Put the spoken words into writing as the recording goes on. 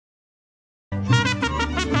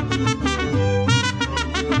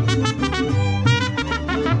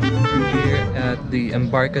the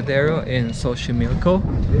Embarcadero in Xochimilco,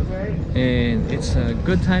 and it's a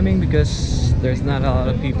good timing because there's not a lot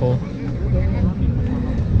of people,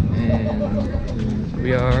 and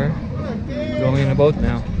we are going in a boat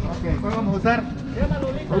now. Okay, ¿cuál vamos a usar?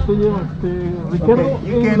 Ahí te llevas, Ricardo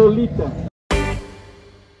y Lolita.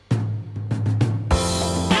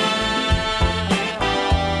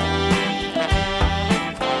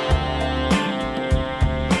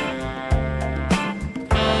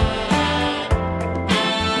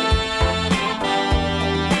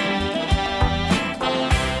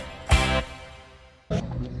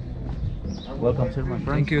 Welcome, sir, my friend.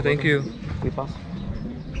 Thank you, thank you. We pass.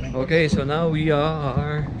 Okay, so now we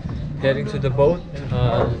are heading to the boat,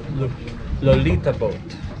 Lolita boat.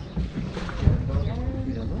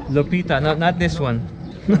 Lopita, not this one.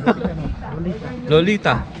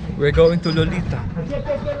 Lolita. We're going to Lolita.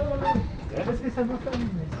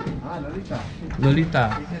 Lolita.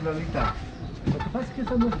 Lolita. Dice Lolita. Lo que pasa es que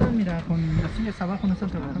esas no están, mira, con las sillas abajo no están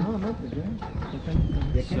trabajando. No, pues ya.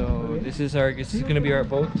 So this is gonna be our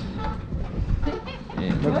boat.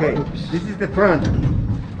 And Okay, this is the front.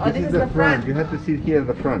 Oh, this is the front. You have to sit here at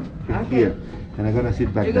the front. Here. And I'm gonna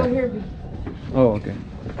sit back You go there. here. oh, okay.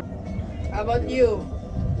 How about you,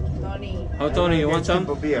 Tony? Oh, Tony, you want some?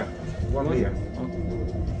 Beer. One beer.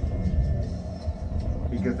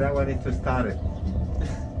 Because that one is to start it.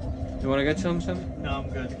 You wanna get some? No, I'm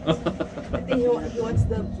good. I think he wants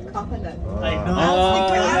the coconut. I know. Oh,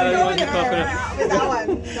 I'll you go want the coconut. with that one.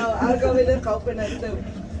 No, I'll go with the coconut too.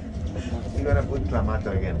 You're gonna put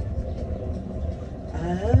clamato again.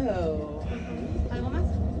 Oh.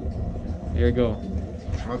 Here you go.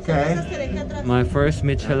 Okay. My first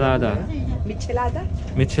michelada. Michelada?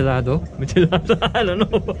 Michelado? Michelada? I don't know.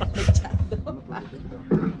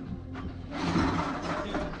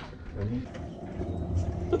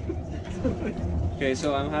 Okay,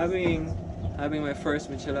 so I'm having my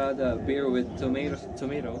first michelada beer with tomato,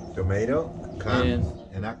 Tomato, clams,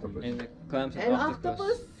 and octopus. and the clams and, And octopus.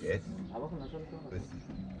 octopus? Yes.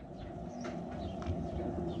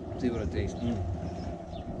 See what it tastes.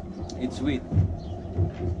 It's sweet.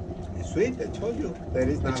 It's sweet, I told you. That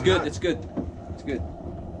is not It's good. hot. It's good. It's good.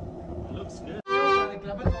 Looks good.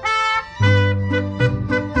 That's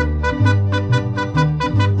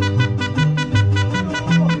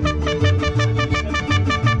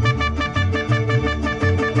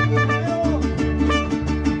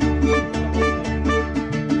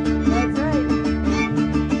right.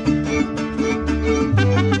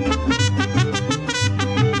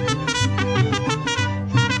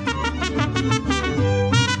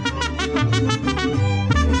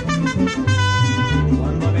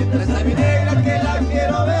 Esa mi negra que la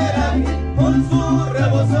quiero ver aquí, con su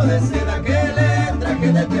rebozo de seda que le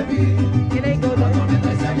traje de Tepic. Can I go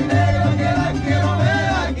there? Esa mi negra que la quiero ver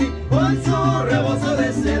aquí, con su rebozo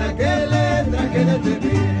de seda que le traje de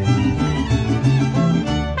Tepic.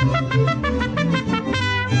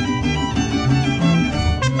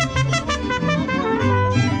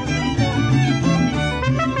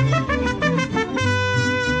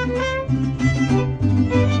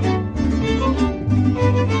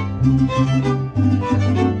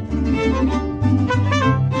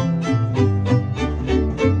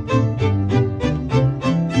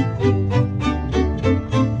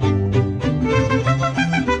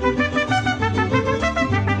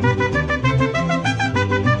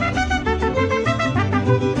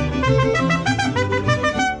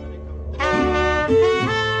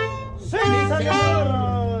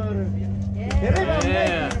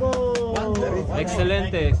 Yeah.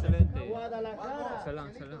 Excelente, excelente. Salam,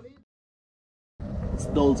 salam.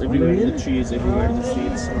 Dolls everywhere, the trees everywhere, the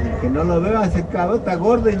streets. Que no lo veo, ese cabrón está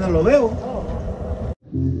gordo y no lo veo.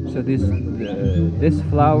 So this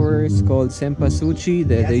flower is called cempasúchil.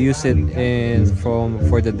 They use it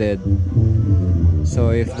for the dead. So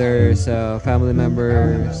if there's family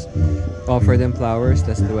members, offer them flowers.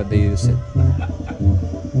 That's what they use it.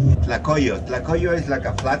 Tlacoyo. Tlacoyo is like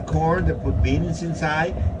a flat corn. They put beans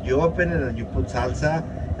inside. You open it and you put salsa,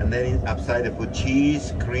 and then upside they put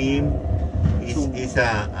cheese, cream. It's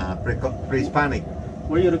a pre-Hispanic.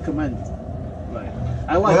 What do you recommend? Like,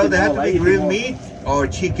 I like Well, it they have all. to I be eat it grilled all. meat or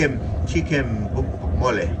chicken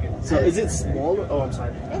mole. So is it smaller? Oh, I'm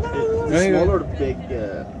sorry. Is Very it good. smaller or big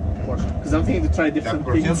portion? Because I'm thinking to try La different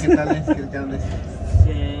porción things. que tal es, que tal es.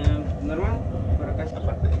 Normal, por acá esta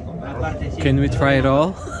parte. Aparte, sí. Can we try it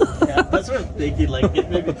all? Yeah, that's what I'm thinking. Like get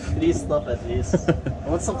maybe 3 stuff at least. I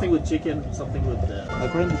want something with chicken, something with. My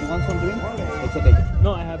friend, do you want some drink? It's okay.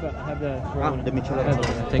 No, I have the the michelada.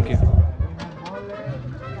 Thank you.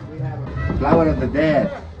 Flower of the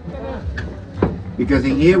dead. Because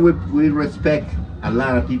in here we respect a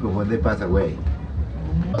lot of people when they pass away.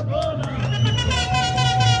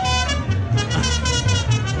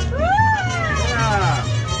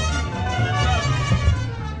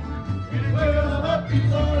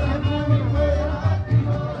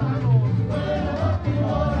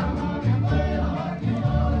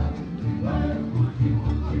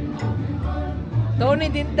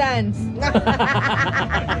 Quintans.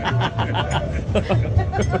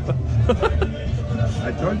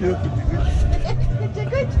 I told you.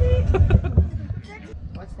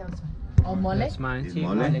 What's that one? Oh, mole? That's mine. Is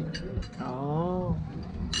mole? Oh.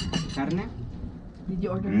 Carne. Did you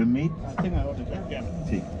order? Real meat? I think I ordered that. Yeah.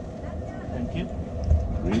 Sí. Thank you.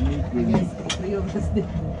 Real meat, real Yes, meat. three of us did.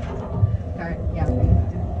 Yeah.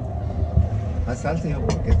 Haz salsa, hijo,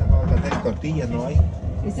 porque esta vamos a hacer tortillas, no hay.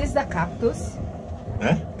 Is this the cactus?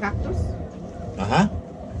 ¿Eh? Cactus? Ajá.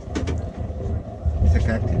 It's a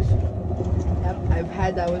cactus. I've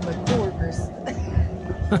had that with my coworkers.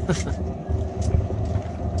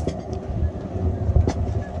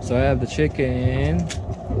 So I have the chicken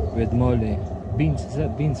with mole. Beans, is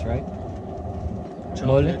that beans, right?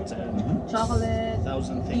 Chocolate and Chocolate,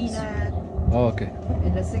 1,000 things. peanut, Oh, okay.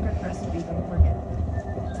 and the secret recipe, don't forget.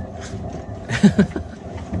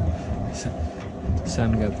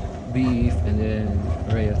 Sam got beef and then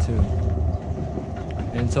Rhea too.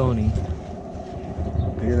 And Tony.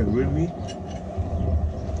 You get a real meat?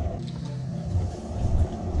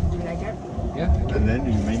 Do you like it? Yeah. And then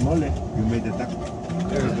you made mole. You made the taco.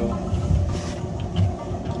 There we go.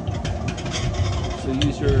 So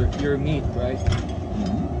use your meat, right?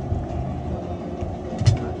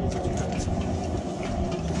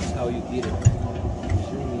 That's how you eat it.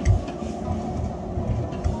 Use your meat.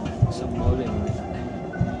 Some mole in it.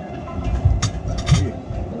 Sí.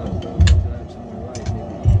 Have some more rice,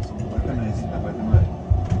 maybe. Some more ¿Cuánto rice. necesitas para tomar?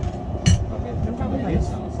 Okay.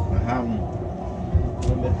 Ajá.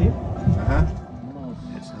 ¿Convertir? Ajá.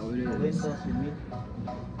 That's how it is. Cabeza sin meat.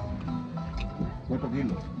 4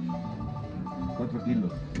 kilos. 4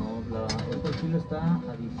 kilos. No, la otro kilo está a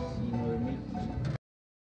 19,000.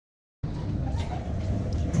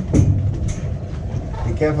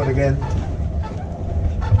 Be careful again.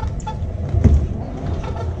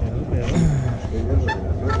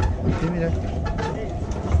 Sí, mira.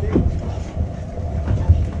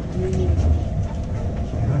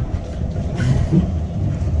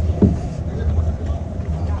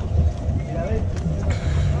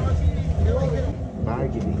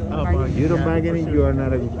 Bargaining. You don't bargaining, you are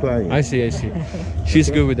not a good client. I see. She's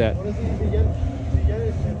good with that.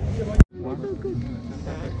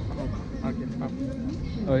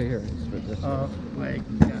 Oh, here. Oh my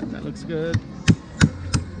god, that looks good.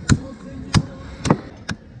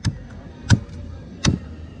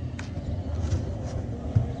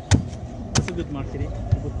 That's a good marketing.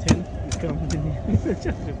 You put 10, you come with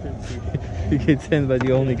You get 10, but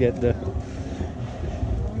you only get the.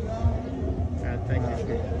 Thank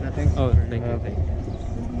you. Thanks. Oh, thank you.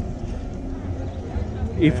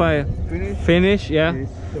 If I finish, yeah.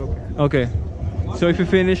 Okay. So if you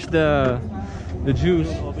finish the juice,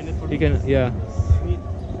 Open it for you can, yeah.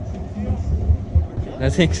 I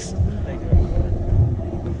think.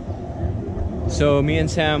 So me and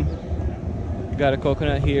Sam got a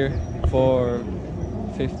coconut here for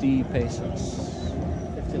 50 pesos.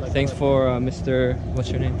 50 like Thanks for Mr. What's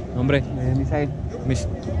your name? Hombre. Misael. Miss.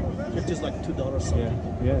 It's just like $2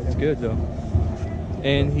 something. Yeah, it's good though.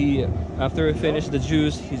 And he, after we finish the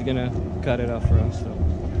juice, he's gonna cut it off for us. So.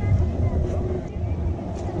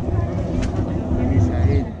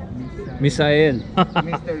 Misael. Misael.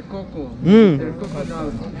 Mr. Coco. Mm. Mr.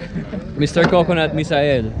 Coconut. Mr. Coconut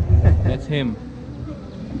Misael. That's him.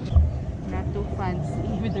 Not too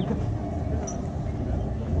fancy with the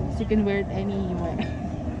you can wear it anywhere.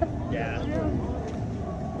 Yeah.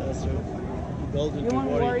 That's true. Gold would You be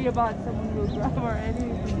won't worry about someone will grab or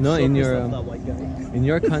anything. No, so in pissed your off that white guy. in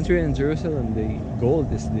your country in Jerusalem, the gold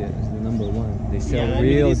is the number one. They sell Yeah,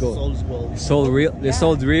 real Middle East gold. sells gold. They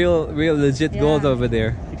sold real legit gold Yeah. over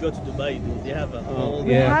there. If you go to Dubai, dude, they have a whole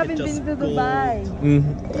yeah. I market haven't just been to gold. Dubai.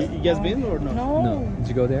 Mm-hmm. You guys been or no? No. No, did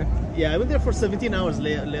you go there? Yeah, I went there for 17 hours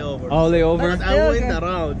layover. Oh, layover. But I Still went good.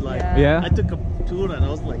 around like Yeah. I took a tour and I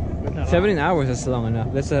was like went around. 17 hours is long enough.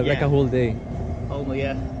 That's like Yeah. a whole day. Oh my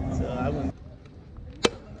yeah. So I went.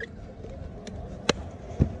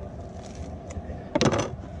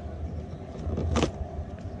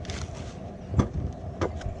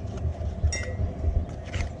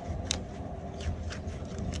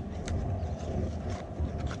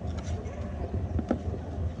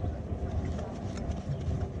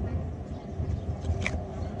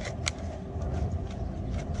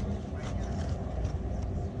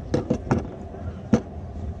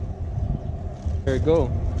 There you go.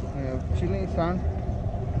 Chili, sal.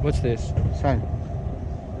 What's this? Sal.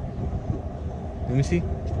 Let me see.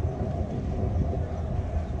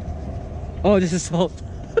 Oh, this is salt.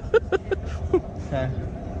 Sal.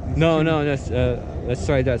 No, let's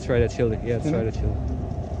try that. Let's try that chili. Yeah, let's try that chili.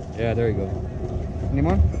 Yeah, there you go.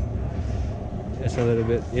 Limon. Just a little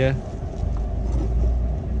bit, yeah.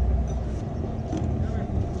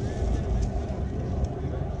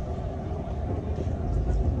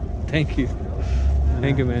 Thank you.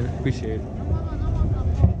 Thank you, man. Appreciate it.